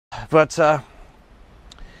But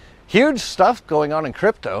huge stuff going on in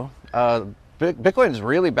crypto. Bitcoin's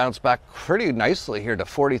really bounced back pretty nicely here to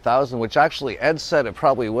 40,000, which actually Ed said it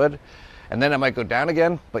probably would. And then it might go down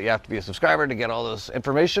again, but you have to be a subscriber to get all this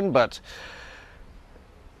information. But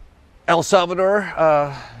El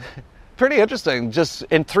Salvador, pretty interesting. Just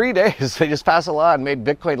in 3 days, they just passed a law and made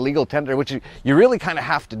Bitcoin legal tender, which you really kind of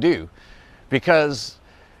have to do. Because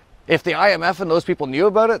if the IMF and those people knew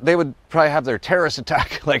about it, they would probably have their terrorist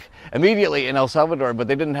attack like immediately in El Salvador, but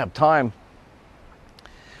they didn't have time.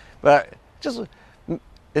 But just,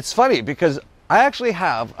 it's funny because I actually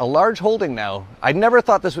have a large holding now. I never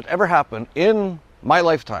thought this would ever happen in my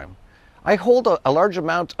lifetime. I hold a large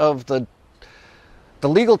amount of the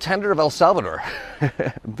legal tender of El Salvador,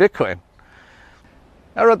 Bitcoin.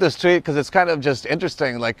 I wrote this tweet because it's kind of just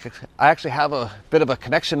interesting. Like, I actually have a bit of a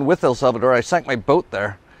connection with El Salvador. I sank my boat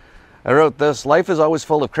there. I wrote this: life is always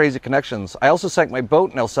full of crazy connections. I also sank my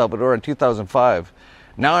boat in El Salvador in 2005.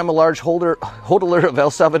 Now I'm a large holder of El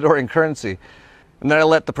Salvadorian currency. And then I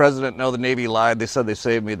let the president know the Navy lied. They said they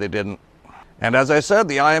saved me. They didn't. And as I said,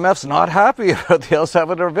 the IMF's not happy about the El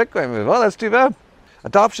Salvador Bitcoin move. Well, that's too bad.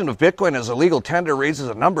 Adoption of Bitcoin as a legal tender raises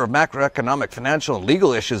a number of macroeconomic, financial, and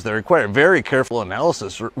legal issues that require very careful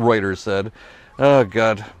analysis, Reuters said. Oh,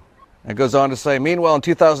 God. It goes on to say, meanwhile, in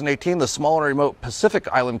 2018, the small and remote Pacific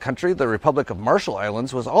island country, the Republic of Marshall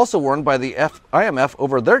Islands, was also warned by the IMF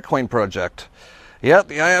over their coin project. Yeah,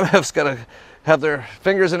 the IMF's got to have their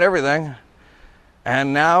fingers in everything.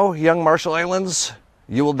 And now, young Marshall Islands,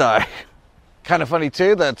 you will die. Kind of funny,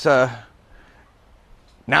 too, that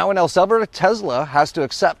now in El Salvador, Tesla has to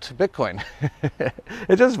accept Bitcoin.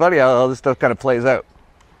 It's just funny how all this stuff kind of plays out.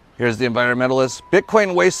 Here's the environmentalist.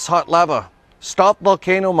 Bitcoin wastes hot lava. Stop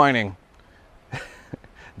volcano mining.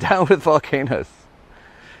 Down with volcanoes.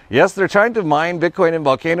 Yes, they're trying to mine Bitcoin in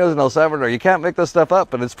volcanoes in El Salvador. You can't make this stuff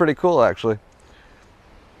up, but it's pretty cool, actually.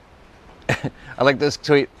 I like this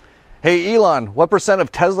tweet. Hey, Elon, what %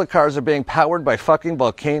 of Tesla cars are being powered by fucking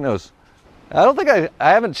volcanoes? I don't think I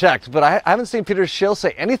haven't checked, but I haven't seen Peter Schiff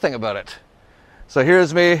say anything about it. So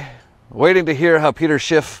here's me waiting to hear how Peter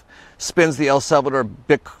Schiff spins the El Salvador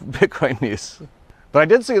Bitcoin news. But I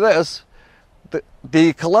did see this.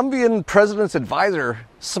 The Colombian president's advisor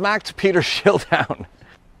smacked Peter Schiff down.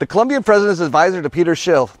 The Colombian president's advisor to Peter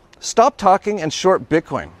Schiff: stop talking and short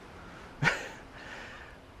Bitcoin.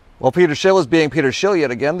 While Peter Schiff was being Peter Schiff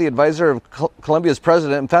yet again, the advisor of Colombia's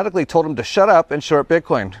president emphatically told him to shut up and short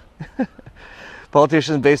Bitcoin.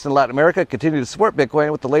 Politicians based in Latin America continue to support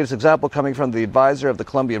Bitcoin, with the latest example coming from the advisor of the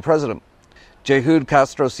Colombian president. Jehud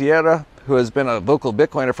Castro Sierra, who has been a vocal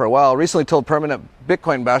Bitcoiner for a while, recently told permanent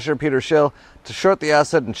Bitcoin basher Peter Schiff to short the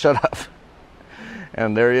asset and shut up.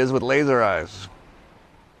 And there he is with laser eyes.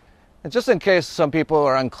 And just in case some people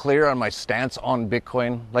are unclear on my stance on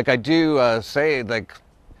Bitcoin, like I do say, like,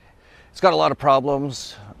 it's got a lot of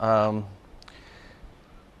problems.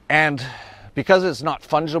 And because it's not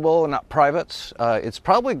fungible and not private, it's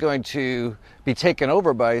probably going to be taken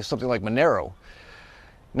over by something like Monero.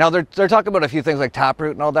 Now, they're talking about a few things like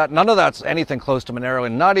Taproot and all that. None of that's anything close to Monero,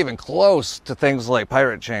 and not even close to things like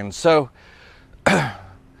Pirate Chain. So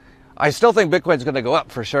I still think Bitcoin's going to go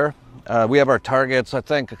up for sure. We have our targets. I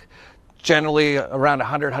think generally around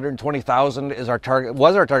 120,000 is our target,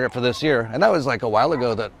 was our target for this year. And that was like a while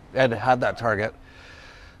ago that Ed had that target.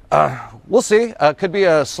 We'll see. Could be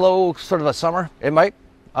a slow sort of a summer. It might.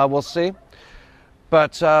 We'll see.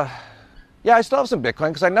 But yeah, I still have some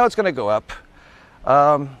Bitcoin because I know it's going to go up.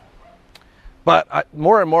 But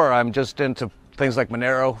more and more, I'm just into things like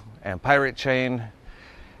Monero and Pirate Chain,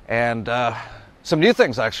 and some new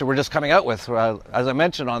things actually we're just coming out with. As I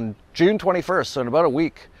mentioned, on June 21st, so in about a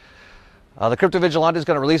week, the Crypto Vigilante is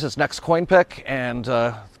going to release its next coin pick, and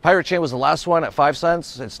Pirate Chain was the last one at 5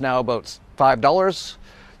 cents. It's now about $5,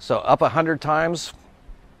 so up 100 times,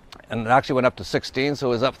 and it actually went up to 16, so it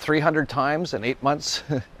was up 300 times in 8 months,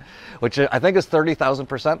 which I think is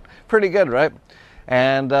 30,000%. Pretty good, right?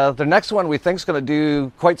 And the next one we think is going to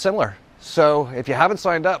do quite similar. So if you haven't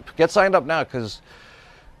signed up, get signed up now, because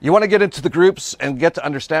you want to get into the groups and get to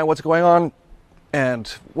understand what's going on. And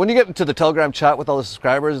when you get into the Telegram chat with all the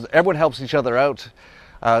subscribers, everyone helps each other out.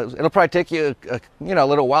 It'll probably take you a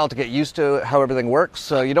little while to get used to how everything works.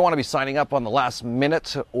 So you don't want to be signing up on the last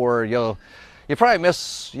minute, or you'll probably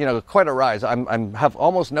miss quite a rise. I have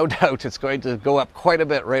almost no doubt it's going to go up quite a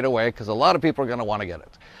bit right away, because a lot of people are going to want to get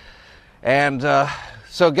it. And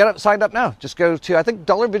so get signed up now. Just go to, I think,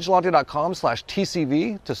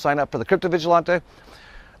 dollarvigilante.com/TCV to sign up for the Crypto Vigilante.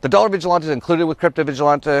 The Dollar Vigilante is included with Crypto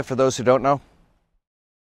Vigilante, for those who don't know.